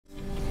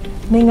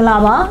မင်္ဂလာ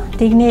ပါ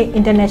ဒီနေ့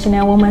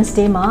International Women's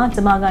Day မှာ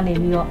ကျွန်မကနေ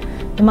ပြီးတော့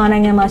မြန်မာနို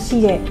င်ငံမှာရှိ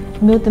တဲ့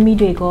အမျိုးသမီး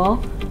တွေကို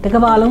တက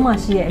မ္ဘာလုံးမှာ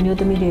ရှိတဲ့အမျိုး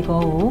သမီးတွေ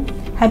ကို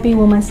Happy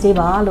Women's Day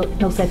ပါလို့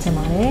နှုတ်ဆက်ချင်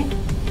ပါတယ်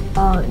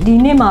ဒီ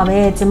နေ့မှာပဲ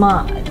ကျွန်မ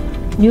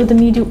မျိုးသ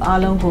မီးတို့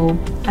အားလုံးကို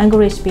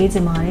encourage ပေးချ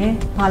င်ပါတယ်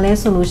။ဘာလဲ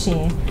ဆိုလို့ရှိ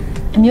ရင်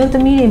အမျိုးသ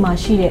မီးတွေမှာ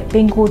ရှိတဲ့ပ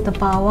င်ကိုယ်တ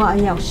ဘာဝအ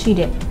ရောက်ရှိ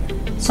တဲ့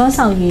စွမ်း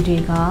ဆောင်ရည်တွေ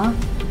က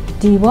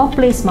ဒီ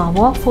workplace မှာ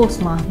workforce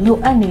မှာလို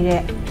အပ်နေ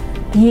တဲ့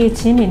အရေး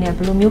ချင်းတွေနဲ့ဘ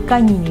ယ်လိုမျိုးကို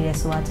က်ညီနေလဲ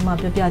ဆိုတာကျွန်မ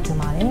ပြောပြချင်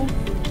ပါတယ်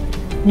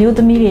။မျိုးသ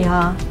မီးတွေ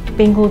ဟာပ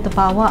င်ကိုယ်တ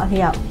ဘာဝအ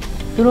လျောက်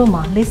သူတို့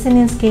မှာ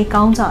listening skill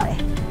ကောင်းကြတယ်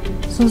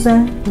။စူးစ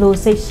မ်းလို့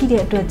စိတ်ရှိ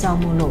တဲ့အတွက်ကြောင့်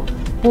မို့လို့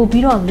ပို့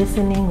ပြီးတော့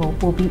listening ကို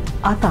ပို့ပြီး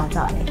အားတာကြ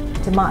တယ်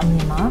။ကျွန်မအမြ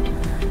င်မှာ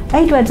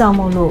အဲ့အတွက်ကြောင့်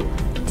မို့လို့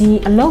ဒီ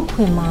အလောက်ခွ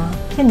င်မှာ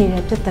ဖြစ်နေ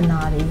တဲ့ပြဿနာ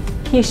တွေ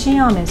ဖြေရှင်း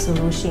ရမယ်ဆို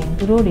လို့ရှိရင်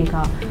သူတို့တွေက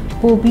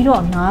ပို့ပြီး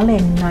တော့နားလ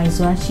ည်နိုင်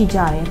စွမ်းရှိကြ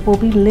တယ်ပို့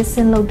ပြီး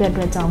listen လုပ်တဲ့အ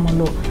တွက်ကြောင့်မို့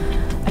လို့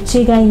အခြေ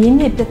ခံရင်း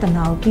မြစ်ပြဿ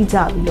နာကိုသိကြ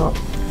ပြီးတော့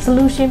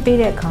solution ပေး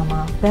တဲ့အခါ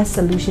မှာ best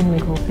solution တွေ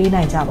ကိုပေး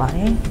နိုင်ကြပါတ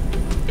ယ်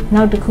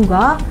နောက်တစ်ခုက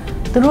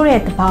သူတို့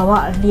ရဲ့တဘာဝ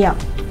အလျောက်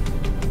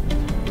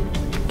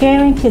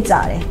caring ဖြစ်ကြ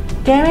တယ်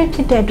caring ဖြ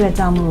စ်တဲ့အတွက်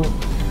ကြောင့်မို့လို့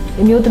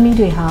အမျိုးသမီး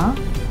တွေဟာ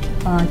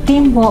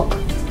team work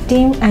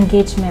team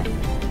engagement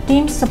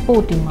team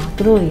support တွေမှာ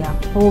သူတို့တွေက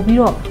ပို့ပြီး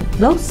တော့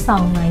လှုပ်ဆော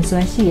င်နိုင်စွ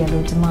မ်းရှိရ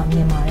လို့ကျွန်မမြ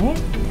င်ပါတယ်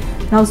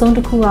နောက်ဆုံးတ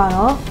စ်ခုက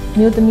တော့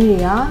မျိုးသမီးတွေ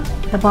က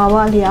တဘာဝ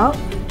လျောက်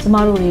ကျမ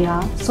တို့တွေက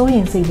စိုးရ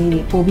င်စိတ်လေး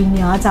တွေပို့ပြီး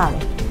များကြတယ်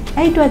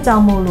အဲ့အတွက်ကြော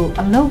င့်မို့လို့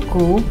အလုပ်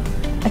ကို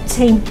အ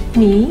ချိန်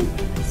မီ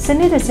စ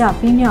နစ်တကျ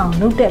ပြီးမြောက်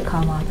လုပ်တဲ့အခါ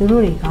မှာသူ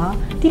တို့တွေက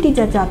တိတိ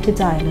ကျကျဖြစ်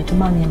ကြတယ်လို့ကျွ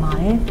န်မမြင်ပါ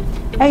တယ်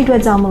အဲ့အတွ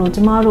က်ကြောင့်မို့လို့ကျ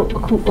မတို့အ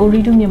ခု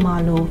Ooredoo Myanmar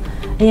လို့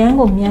အရန်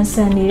ကိုမြန်ဆ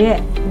န်နေတဲ့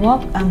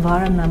work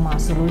environment မှာ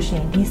ဆိုလို့ရှိရ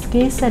င်ဒီ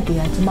skill set တွေ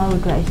ကကျမတို့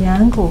အတွက်အရ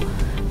န်ကို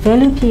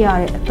value ဖြစ်ရ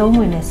တဲ့အသုံးဝ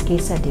င်တဲ့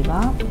skill set တွေ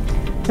ပါ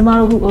ကျမ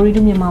တို့အခု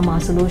Ooredoo Myanmar မှာ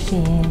ဆိုလို့ရှိ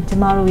ရင်ကျ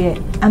မတို့ရဲ့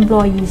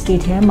employees တွေ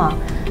ထဲမှာ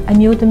အ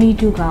မျိုးသမီး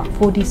တို့က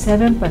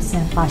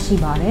 47% ပါရှိ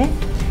ပါတယ်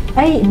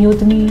အဲ့ဒီအမျိုး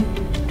သမီး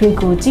တွေ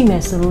ကိုကြည့်မ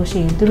ယ်ဆိုလို့ရှိ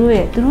ရင်သူတို့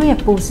ရဲ့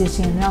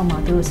position လောက်မှာ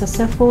သူတို့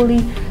successfully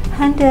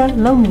handle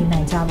လုပ်နေ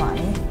နိုင်ကြပါတ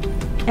ယ်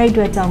အဲ့အ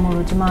တွက်ကြောင့်မို့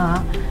လို့ကျမ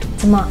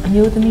အ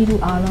မျိုးသမီး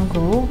တို့အားလုံး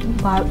ကို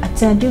ဘာအ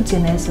ကြံပြုချ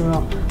င်လဲဆို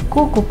တော့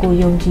ကို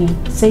ယုံကြည်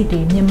စိတ်တွေ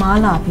မြင့်မား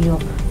လာပြီး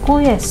တော့ကို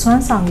ယ့်ရဲ့စွ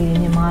မ်းဆောင်ရည်တွေ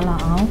မြင့်မားလာ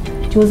အောင်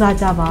ကြိုးစား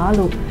ကြပါ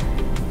လို့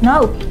နော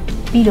က်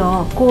ပြီး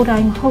တော့ကိုယ်တို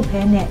င်မဟုတ်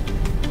ဘဲနဲ့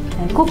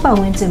ကိုယ့်ပတ်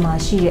ဝန်းကျင်မှာ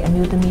ရှိတဲ့အ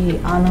မျိုးသမီးတွေ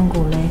အားလုံး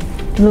ကိုလည်း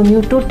ဒီလို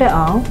မျိုးတိုးတက်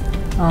အောင်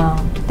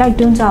တိုက်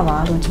တွန်းကြပါ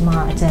လို့ကျွန်မ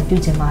အကြံပြု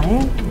ချင်ပါတ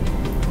ယ်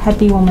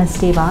Happy Women's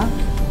Day ပါ